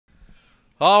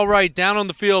All right, down on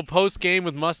the field, post-game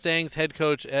with Mustangs head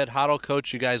coach Ed Hottle.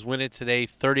 Coach, you guys win it today,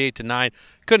 38-9.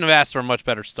 Couldn't have asked for a much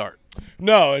better start.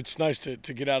 No, it's nice to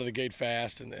get out of the gate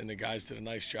fast, and the guys did a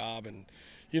nice job. And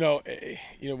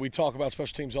we talk about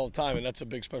special teams all the time, and that's a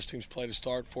big special teams play to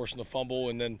start, forcing the fumble,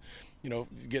 and then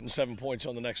getting 7 points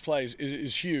on the next play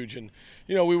is huge. And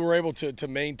we were able to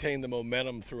maintain the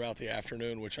momentum throughout the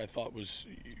afternoon, which I thought was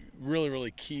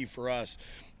really key for us.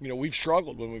 We've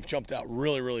struggled when we've jumped out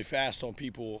really fast on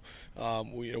people.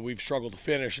 We've struggled to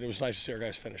finish, and it was nice to see our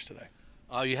guys finish today.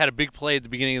 You had a big play at the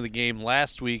beginning of the game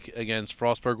last week against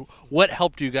Frostburg. What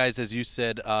helped you guys, as you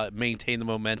said, maintain the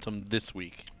momentum this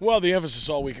week? Well, the emphasis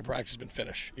all week in practice has been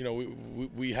finish.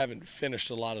 We haven't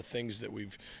finished a lot of things that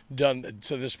we've done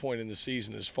to this point in the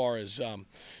season, as far as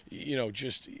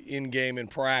just in game and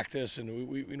practice. And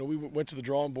we went to the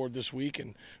drawing board this week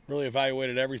and really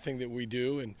evaluated everything that we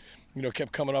do, and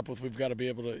kept coming up with we've got to be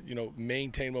able to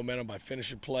maintain momentum by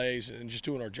finishing plays and just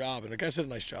doing our job. And the guys did a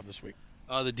nice job this week.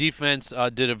 The defense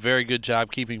did a very good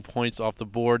job keeping points off the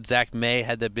board. Zach May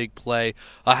had that big play.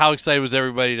 How excited was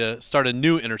everybody to start a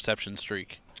new interception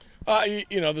streak?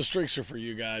 The streaks are for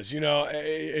you guys.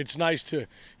 It's nice to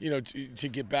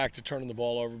get back to turning the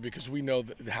ball over, because we know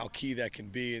how key that can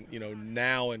be.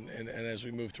 Now and as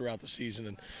we move throughout the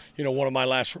season. And one of my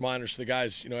last reminders to the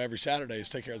guys, every Saturday is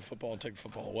take care of the football and take the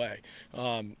football away.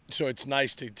 So it's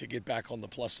nice to get back on the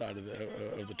plus side of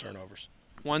the turnovers.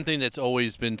 One thing that's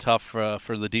always been tough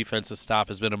for the defense to stop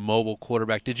has been a mobile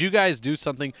quarterback. Did you guys do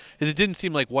something? Because it didn't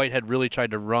seem like Whitehead really tried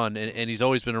to run, and he's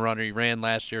always been a runner. He ran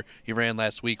last year. He ran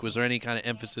last week. Was there any kind of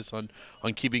emphasis on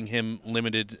keeping him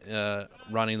limited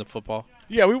running the football?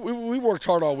 Yeah, we worked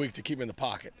hard all week to keep him in the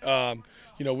pocket.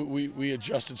 We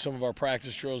adjusted some of our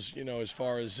practice drills, as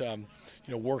far as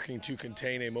working to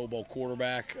contain a mobile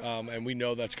quarterback, and we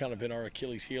know that's kind of been our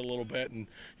Achilles heel a little bit. And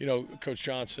Coach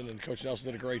Johnson and Coach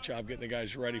Nelson did a great job getting the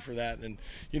guys ready for that. And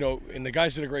and the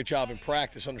guys did a great job in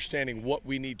practice, understanding what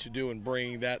we need to do and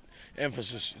bringing that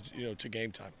emphasis, to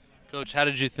game time. Coach, how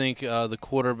did you think the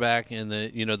quarterback and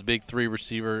the big three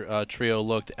receiver trio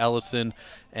looked? Ellison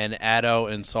and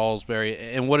Addo and Salisbury.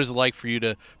 And what is it like for you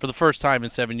to, for the first time in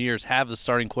 7 years, have the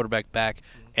starting quarterback back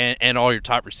and all your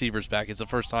top receivers back? It's the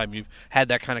first time you've had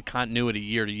that kind of continuity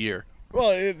year to year.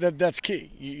 Well, that's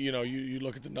key. You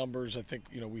look at the numbers. I think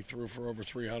we threw for over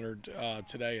 300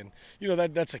 today, and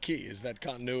that's a key, is that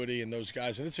continuity and those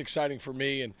guys. And it's exciting for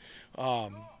me, and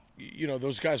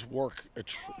those guys work a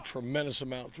tremendous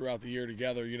amount throughout the year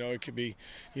together. It could be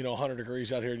 100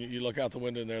 degrees out here, and you look out the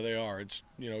window and there they are. It's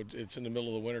it's in the middle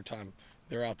of the wintertime.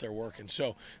 They're out there working.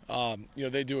 So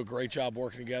they do a great job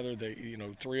working together. They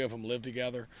three of them live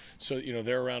together, so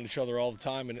they're around each other all the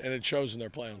time, and it shows in their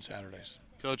play on Saturdays.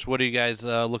 Coach, what are you guys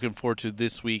looking forward to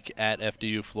this week at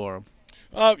FDU Florham?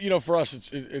 For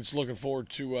us, it's looking forward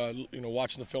to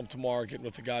watching the film tomorrow, getting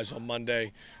with the guys on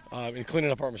Monday, and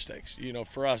cleaning up our mistakes.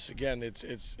 For us, again,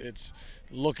 it's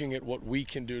looking at what we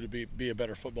can do to be a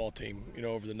better football team.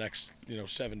 Over the next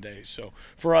 7 days. So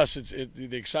for us,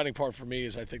 the exciting part for me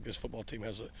is I think this football team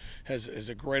has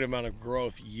a great amount of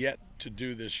growth yet to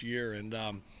do this year, and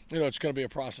it's going to be a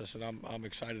process, and I'm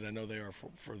excited. I know they are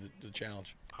for the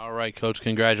challenge. All right, Coach,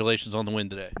 congratulations on the win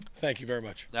today. Thank you very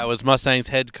much. That was Mustangs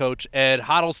head coach Ed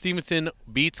Hottle. Stevenson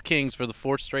beats Kings for the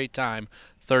fourth straight time,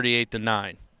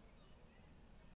 38-9.